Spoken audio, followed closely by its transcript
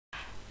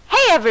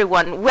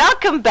everyone,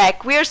 welcome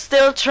back. We're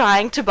still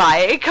trying to buy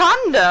a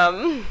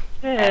condom.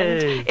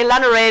 Hey. And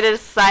Ilana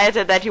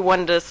decided that he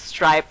wanted a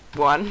striped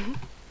one.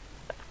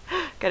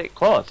 Got it. Of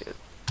course.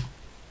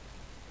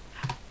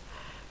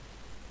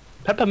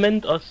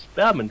 Peppermint or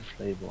spearmint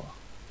flavor?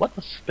 What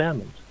was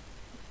spearmint?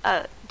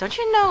 Don't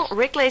you know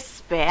Wrigley's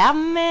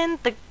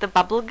spearmint, the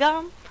bubble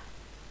gum?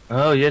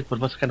 Oh yeah, but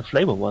what kind of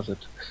flavor was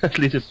it? At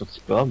least it's not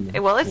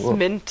spearmint. Well, it's Whoa.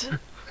 mint.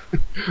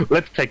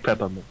 Let's take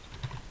peppermint.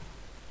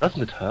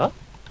 Doesn't it hurt?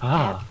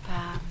 Ah.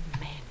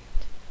 Peppermint.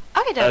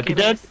 Okay,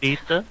 Okie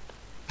Peter.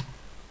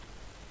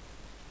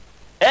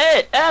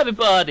 Hey,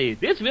 everybody!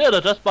 This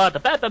weirdo just bought a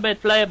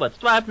peppermint flavored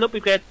striped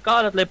lubricant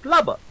scarlet lip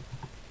blubber.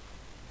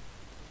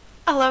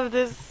 I love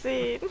this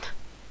scene.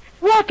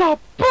 What a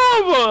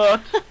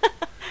pervert!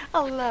 I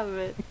love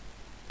it.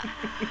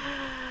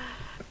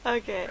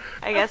 Okay,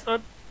 I guess.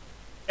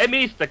 Hey,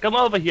 mister, come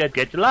over here and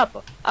get your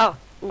lapper. Oh,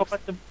 How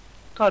about the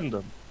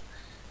condom?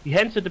 He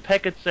hands you the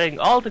packet saying,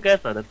 all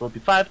together, that will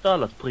be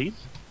 $5, please.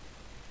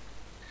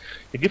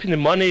 You give him the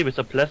money with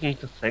a pleasant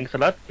thanks a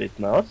lot, big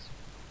mouse.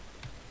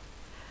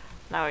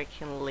 Now I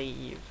can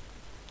leave.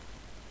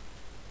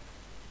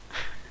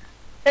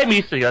 Hey,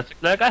 Mr.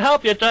 Yossi, I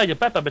hope you enjoy your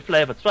peppermint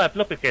flavored striped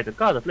lubricated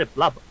scarlet lip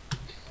blubber.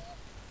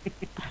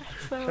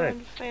 That's so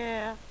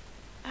unfair.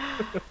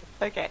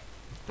 Okay,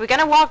 we're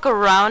gonna walk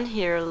around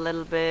here a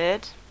little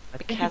bit. I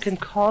think you can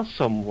call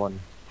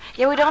someone.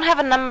 Yeah, we don't have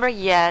a number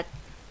yet.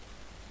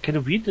 Can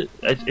you read it?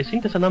 I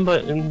think there's a number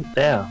in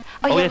there.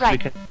 Oh, you're yes, right. we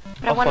can.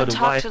 But I want to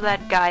talk to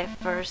that guy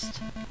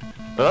first.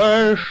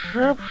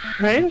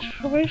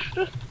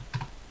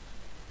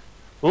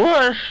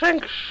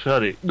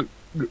 Sorry.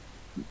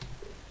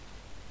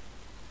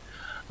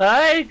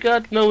 I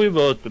got no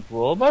remote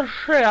control, but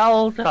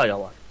I'll tell you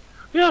what.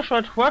 You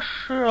should trust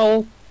your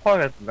old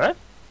partner.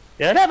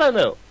 You never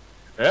know.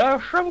 There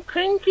are some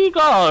kinky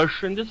girls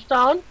in this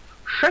town.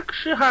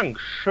 Sexy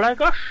hunks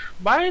like us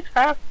might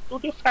have to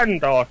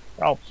defend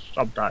ourselves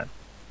sometime.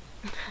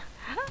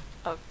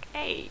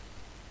 Okay.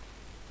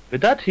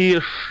 With that, he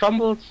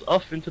stumbles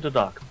off into the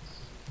darkness.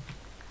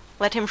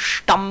 Let him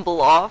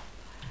stumble off.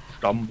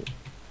 Stumble.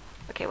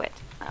 Okay, wait.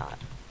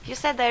 You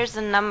said there's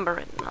a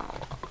number. No.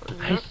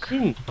 I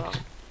think.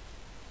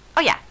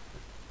 Oh yeah.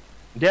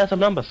 There's a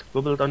number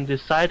scribbled on the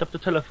side of the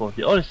telephone.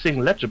 The only thing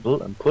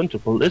legible and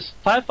printable is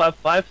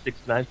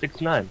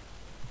 555-6969.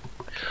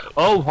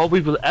 Oh, how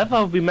we will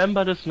ever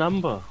remember this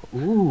number.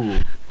 Ooh.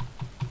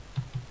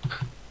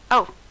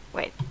 Oh,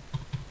 wait.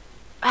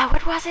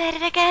 What was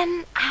it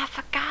again? I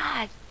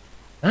forgot.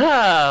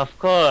 Ah, of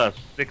course.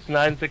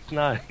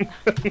 6969.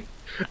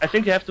 I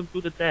think you have to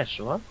do the dash,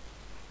 or?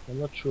 I'm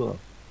not sure.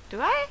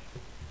 Do I?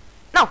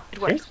 No, it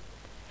works.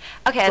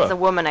 Okay, it's a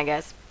woman, I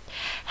guess.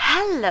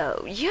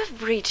 Hello,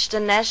 you've reached the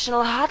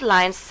National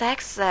Hotline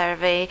Sex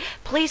Survey.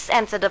 Please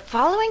answer the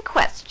following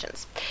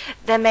questions.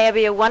 There may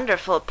be a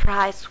wonderful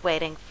prize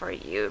waiting for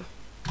you.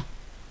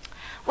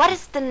 What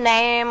is the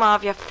name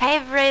of your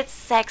favorite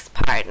sex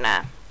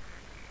partner?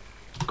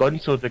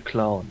 Gonzo the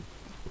Clown.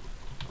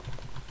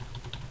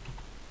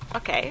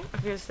 Okay,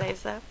 if you say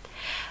so.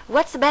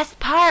 What's the best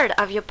part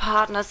of your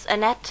partner's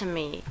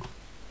anatomy?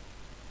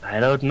 I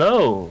don't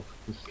know.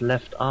 His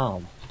left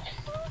arm.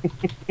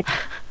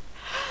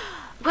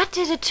 What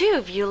do the two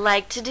of you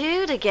like to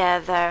do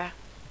together?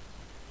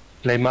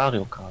 Play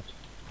Mario Kart.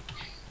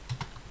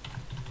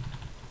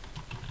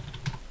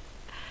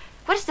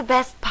 What is the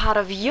best part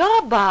of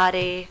your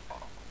body?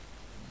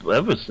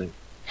 Everything.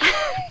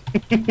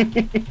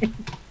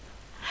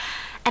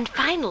 And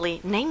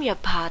finally, name your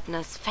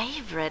partner's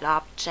favorite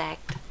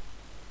object.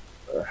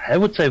 I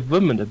would say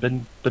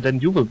women, but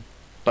then you will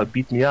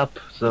beat me up.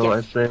 So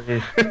yes. I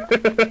say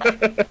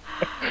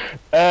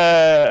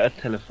a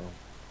telephone.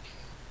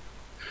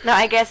 No,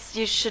 I guess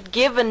you should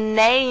give a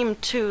name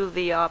to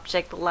the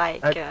object,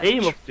 like a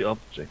name of the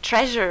object.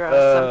 Treasure or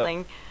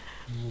something.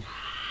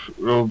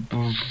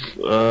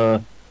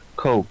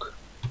 Coke.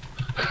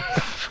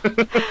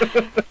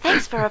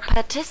 Thanks for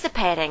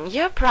participating.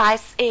 Your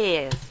prize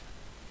is.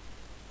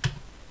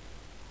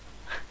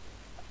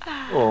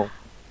 Oh.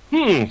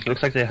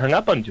 Looks like they hung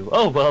up on you.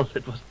 Oh well,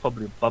 it was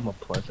probably a bummer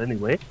prize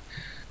anyway.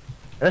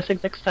 And I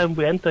think next time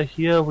we enter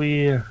here,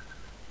 we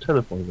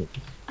telephone it.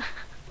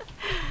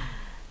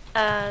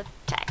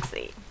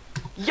 Taxi.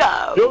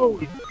 Yo! Yo,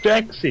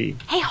 taxi!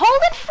 Hey,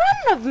 hold in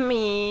front of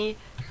me!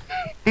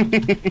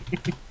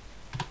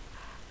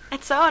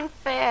 It's so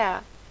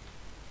unfair.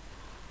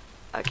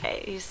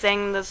 Okay, he's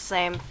saying the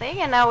same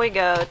thing, and now we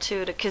go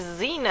to the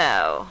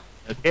casino.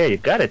 Okay, you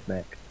got it,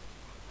 Mac.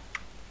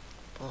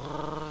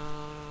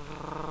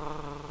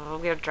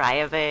 We're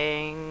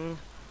driving.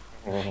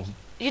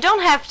 You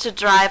don't have to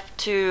drive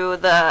to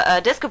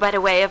the disco, by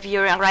the way, if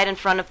you're right in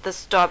front of the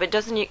stop. It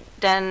doesn't.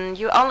 Then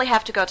you only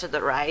have to go to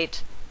the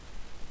right.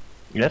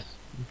 Yes.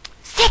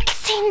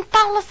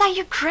 $16? Are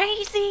you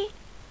crazy?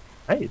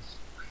 Nice.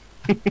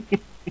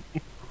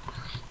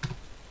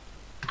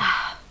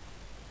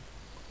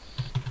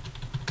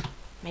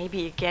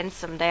 Maybe again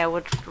someday I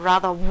would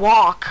rather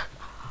walk.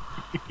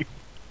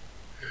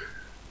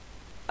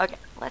 Okay,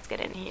 let's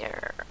get in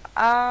here.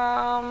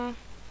 No,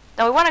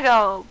 we want to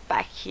go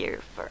back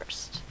here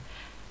first.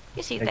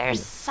 You see,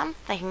 there's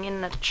something in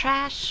the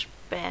trash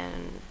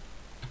bin.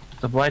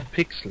 The white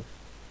pixel.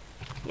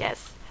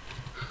 Yes.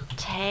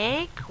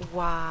 Take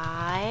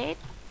white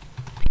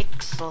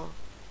pixel.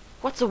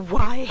 What's a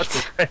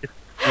white?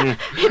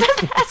 He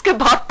doesn't ask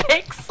about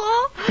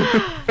pixel.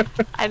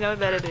 I know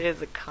that it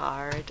is a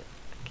card.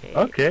 Okay.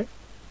 Okay.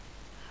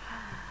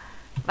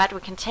 But we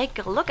can take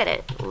a look at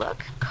it.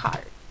 Look,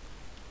 card.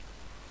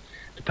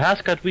 The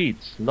passcard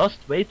reads, Lost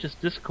Wages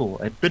Disco.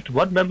 Admit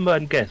one member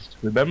and guest.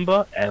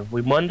 Remember,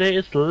 every Monday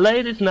is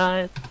ladies'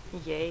 night.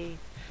 Yay.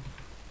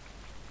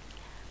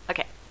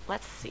 Okay,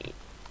 let's see.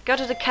 Go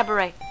to the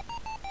cabaret.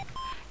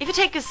 If you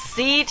take a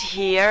seat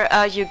here,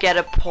 you get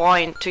a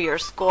point to your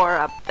score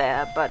up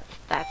there, but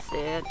that's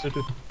it.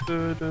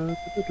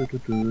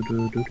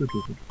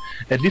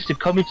 At least the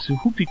comics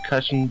whoopee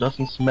cushion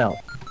doesn't smell.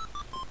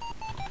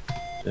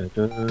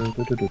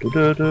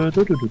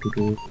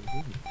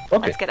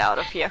 Okay. Let's get out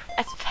of here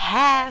as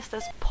fast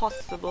as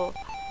possible.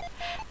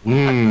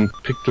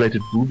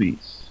 Pixelated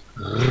boobies.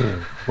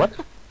 What?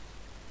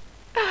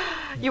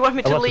 You want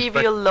me to leave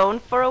you alone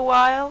for a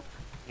while?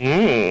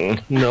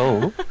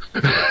 No.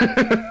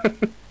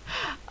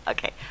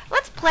 Okay,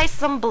 let's play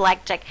some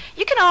blackjack.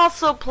 You can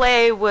also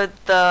play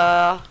with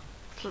the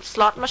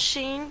slot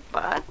machine,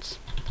 but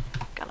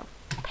I'm gonna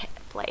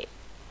play.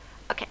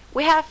 Okay,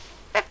 we have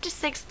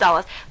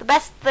 $56. The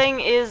best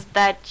thing is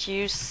that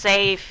you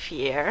save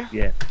here.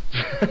 Yeah.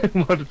 I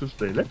wanted to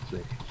say, let's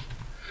say.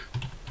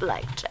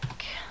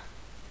 Blackjack.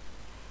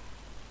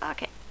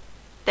 Okay.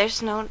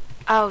 There's no...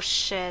 Oh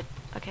shit.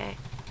 Okay.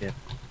 Yeah.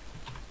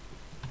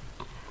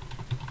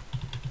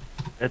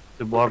 That's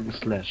the Morgan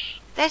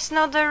Slash. There's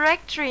no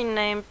directory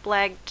named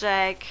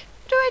Blackjack.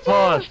 What do I do?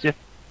 Pause, yeah.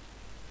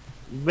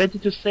 Where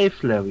did you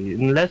save, Larry?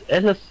 In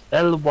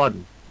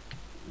SSL1.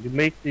 You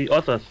make the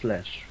other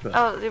slash first.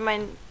 Oh, you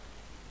mean...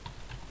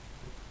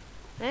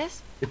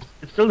 This? It's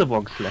still the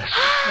Morgan Slash.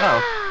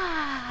 Oh.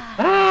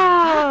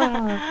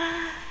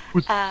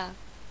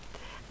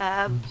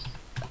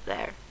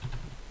 There.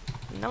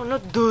 No,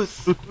 not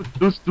this.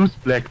 Deuce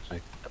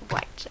Blackjack.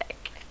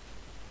 Blackjack.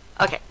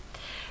 Okay.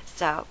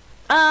 So,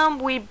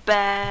 we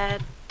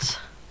bet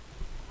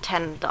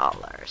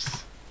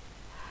 $10.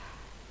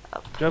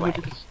 German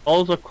is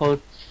also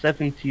called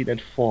 17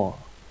 and 4.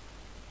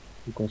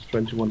 Because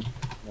 21 is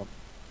not.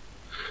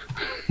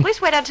 Please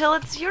wait until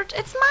it's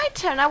my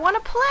turn. I want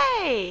to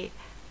play.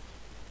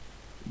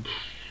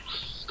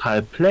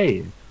 Style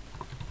play.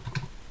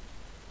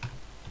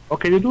 How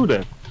can you do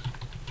that?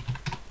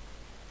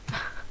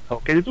 How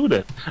can you do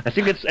that? I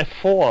think it's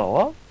F4,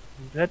 or?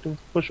 You had to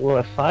push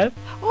over F5?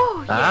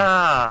 Oh, yeah.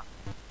 Ah!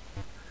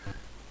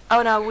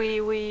 Oh no, what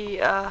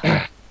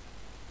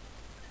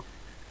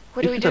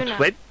do we do now? Is it a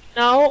 20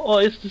 now,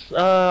 or is this, It's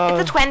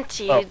a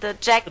 20. Oh, the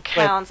jack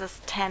counts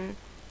as 10.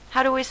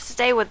 How do we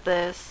stay with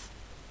this?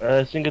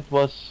 I think it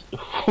was...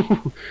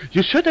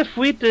 You should have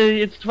read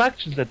the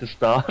instructions at the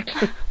start.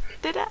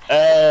 Did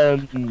I?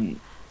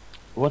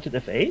 Was it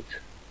F8?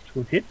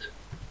 To hit?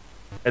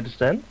 At the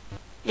stand?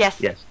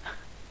 Yes. Yes.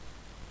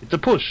 It's a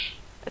push.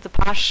 It's a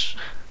push.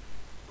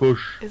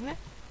 Push. Isn't it?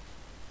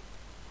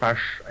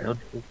 Push. I don't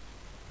know.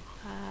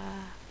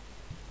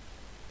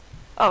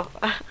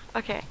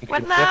 Okay.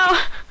 What now?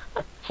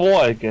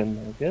 4 again,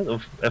 I guess.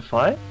 Of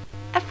F5?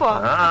 F4.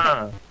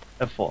 Ah,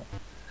 Okay. F4.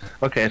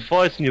 Okay,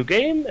 F4 is new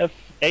game,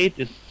 F8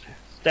 is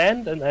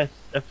stand, and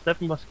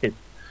F7 was hit.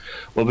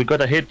 Well, we got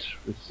a hit.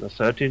 It's a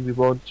 13 we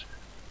won't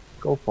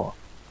go for.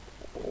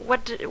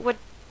 What,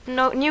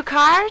 no, new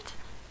card?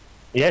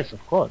 Yes,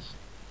 of course.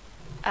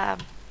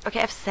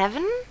 Okay,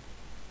 F7?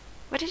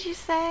 What did you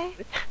say?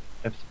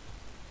 F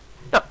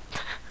No.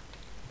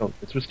 No,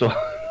 it's restore.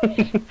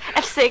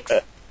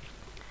 F6.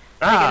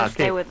 I'm gonna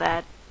stay with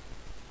that.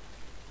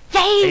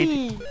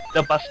 Yay! 8,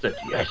 they're busted,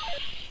 yes.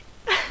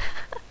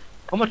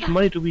 How much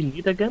money do we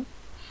need again?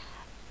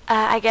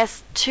 I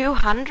guess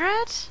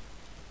 200?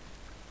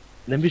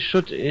 Then we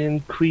should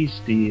increase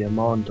the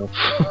amount of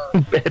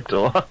bet,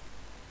 or?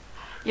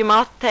 Your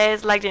mouth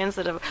tastes like the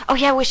inside of... Oh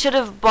yeah, we should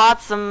have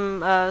bought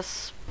some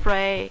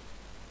spray.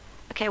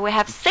 Okay, we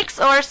have 6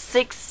 or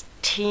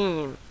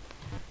 16.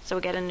 So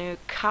we get a new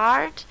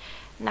card.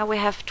 Now we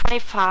have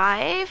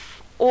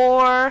 25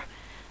 or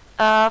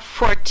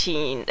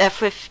 15.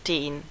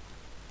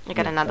 You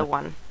get another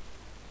one.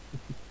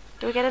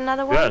 Do we get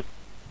another one? Yes,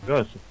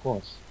 yes, of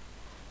course.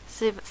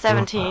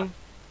 17.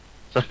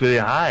 That's very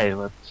high,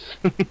 but...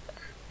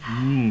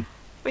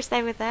 We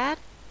stay with that?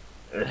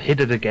 Hit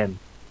it again.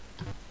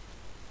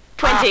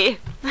 20.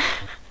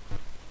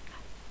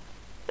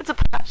 It's a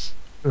push.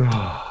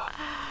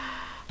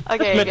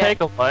 Okay, This may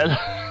take a while.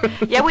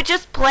 Yeah, we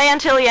just play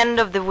until the end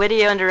of the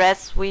video, and the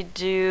rest we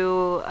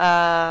do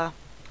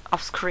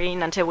off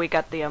screen until we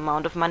got the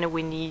amount of money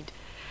we need.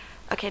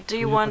 Okay, do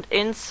you want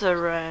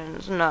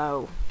insurance?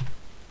 No.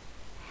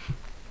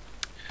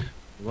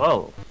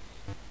 Whoa.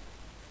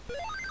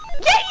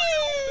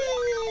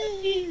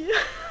 Yay!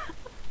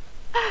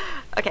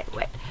 Okay,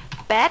 wait.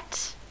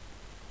 Bet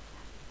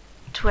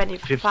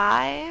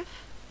 25.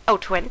 Oh,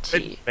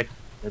 20.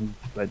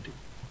 20.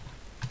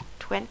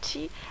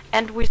 20.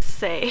 And we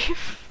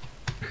save.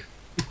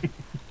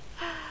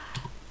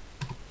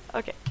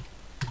 Okay.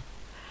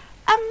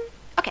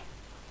 Okay.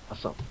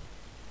 Achso.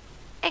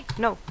 Hey,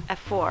 no,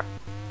 F4.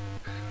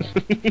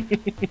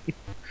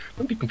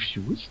 Don't be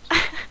confused.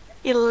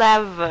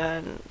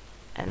 11.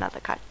 Another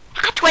card.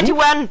 Ah,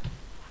 21!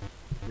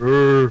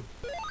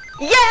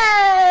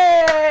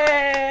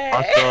 Yay!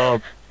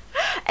 Awesome.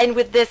 And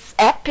with this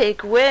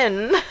epic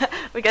win,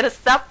 we're gonna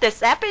stop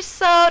this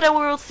episode and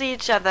we will see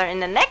each other in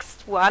the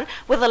next one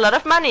with a lot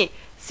of money.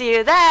 See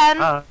you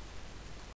then!